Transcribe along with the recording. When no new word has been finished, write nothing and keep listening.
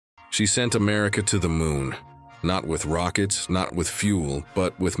She sent America to the moon, not with rockets, not with fuel,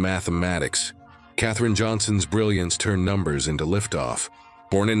 but with mathematics. Katherine Johnson's brilliance turned numbers into liftoff.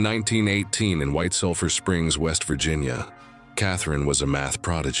 Born in 1918 in White Sulphur Springs, West Virginia, Katherine was a math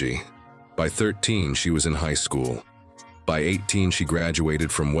prodigy. By 13, she was in high school. By 18, she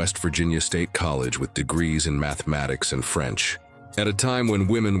graduated from West Virginia State College with degrees in mathematics and French. At a time when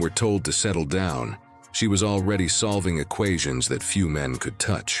women were told to settle down, she was already solving equations that few men could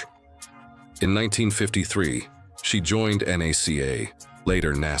touch. In 1953, she joined NACA,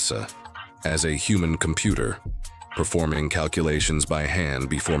 later NASA, as a human computer, performing calculations by hand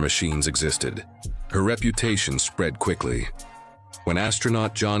before machines existed. Her reputation spread quickly. When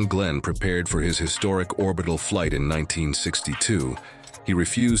astronaut John Glenn prepared for his historic orbital flight in 1962, he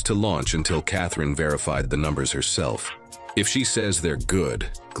refused to launch until Katherine verified the numbers herself. "If she says they're good,"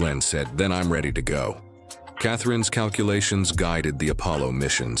 Glenn said, "then I'm ready to go." Katherine's calculations guided the Apollo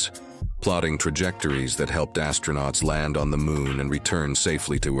missions, plotting trajectories that helped astronauts land on the moon and return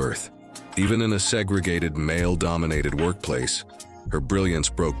safely to Earth. Even in a segregated, male-dominated workplace, her brilliance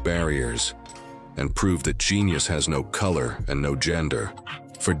broke barriers and proved that genius has no color and no gender.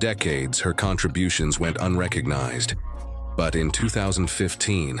 For decades, her contributions went unrecognized. But in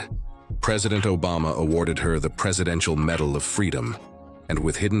 2015, President Obama awarded her the Presidential Medal of Freedom, and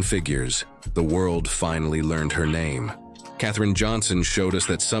with Hidden Figures, the world finally learned her name. Katherine Johnson showed us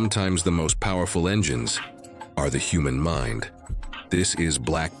that sometimes the most powerful engines are the human mind. This is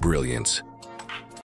Black Brilliance,